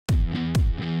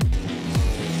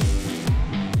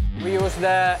use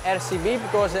the RCB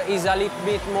because it's a little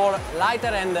bit more lighter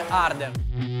and harder.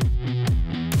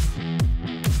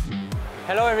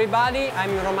 Hello everybody,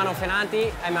 I'm Romano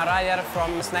Fenati. I'm a rider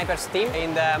from Sniper's team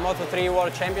in the Moto3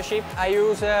 World Championship. I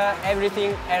use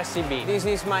everything RCB. This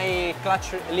is my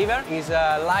clutch lever. It's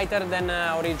lighter than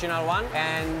original one,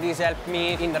 and this helped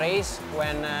me in the race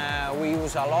when we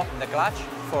use a lot the clutch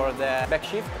for the back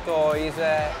shift. So it's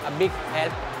a big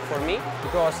help for me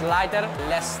because lighter,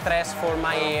 less stress for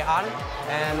my arm,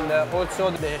 and also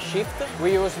the shift.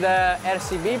 We use the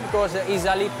RCB because it's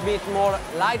a little bit more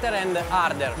lighter and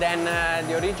harder than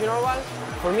the original one.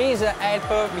 For me it's a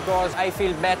help because I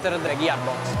feel better the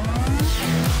gearbox.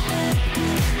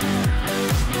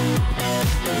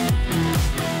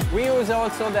 We use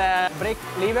also the brake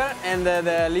lever and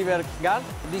the lever guard.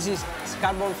 This is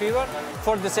carbon fiber.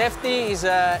 For the safety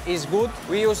is good.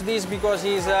 We use this because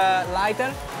it's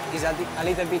lighter, is a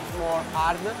little bit more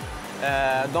hard,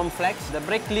 don't flex. The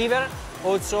brake lever,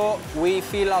 also we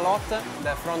feel a lot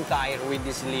the front tire with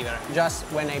this lever. Just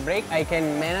when I brake, I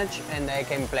can manage and I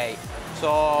can play.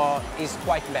 So it's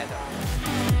quite better.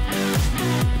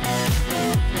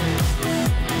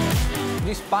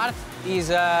 This part is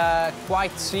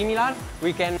quite similar.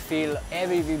 We can feel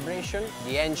every vibration,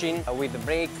 the engine with the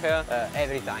brake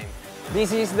every time.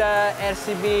 This is the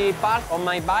RCB part on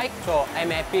my bike, so I'm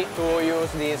happy to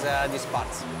use these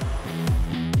parts.